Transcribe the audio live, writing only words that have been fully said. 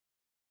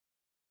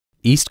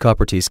East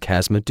Coprates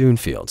Chasma dune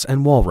fields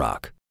and wall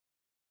rock.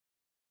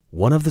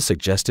 One of the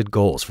suggested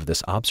goals for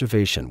this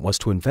observation was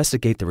to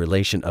investigate the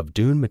relation of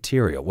dune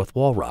material with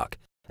wall rock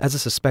as a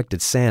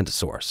suspected sand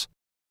source.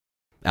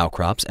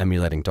 Outcrops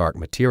emulating dark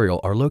material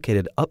are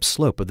located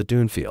upslope of the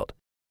dune field.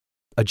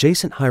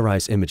 Adjacent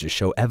high-rise images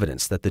show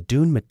evidence that the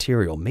dune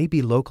material may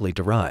be locally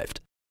derived.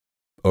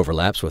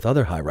 Overlaps with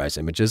other high-rise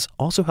images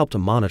also help to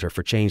monitor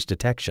for change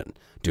detection,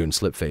 dune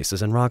slip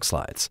faces, and rock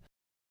slides.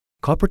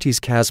 Coprates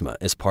Chasma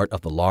is part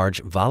of the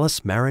large Valles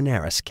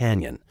Marineris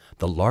Canyon,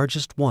 the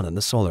largest one in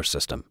the solar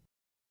system.